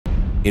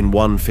In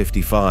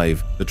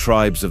 155, the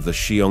tribes of the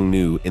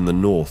Xiongnu in the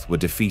north were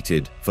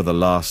defeated for the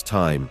last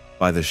time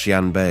by the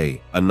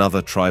Xianbei,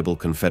 another tribal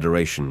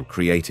confederation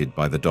created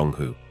by the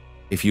Donghu.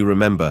 If you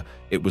remember,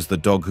 it was the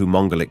Donghu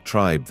Mongolic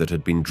tribe that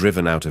had been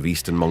driven out of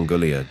eastern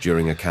Mongolia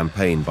during a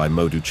campaign by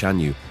Modu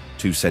Chanyu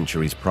 2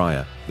 centuries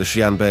prior. The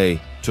Xianbei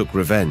took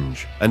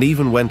revenge and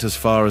even went as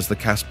far as the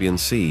Caspian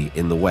Sea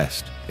in the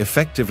west,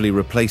 effectively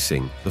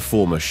replacing the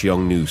former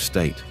Xiongnu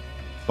state.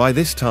 By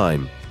this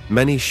time,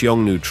 many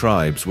Xiongnu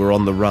tribes were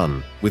on the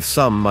run, with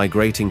some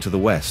migrating to the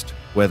west,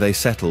 where they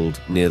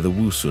settled near the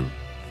Wusun.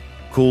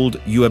 Called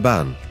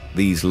Yueban,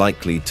 these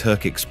likely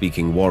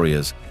Turkic-speaking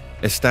warriors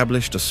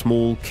established a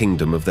small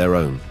kingdom of their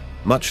own.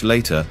 Much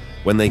later,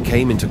 when they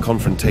came into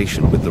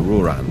confrontation with the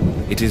Rouran,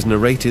 it is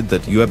narrated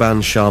that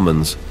Yueban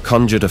shamans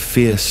conjured a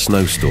fierce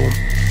snowstorm,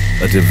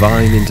 a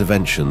divine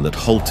intervention that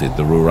halted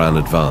the Rouran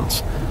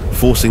advance,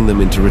 forcing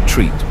them into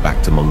retreat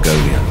back to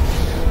Mongolia.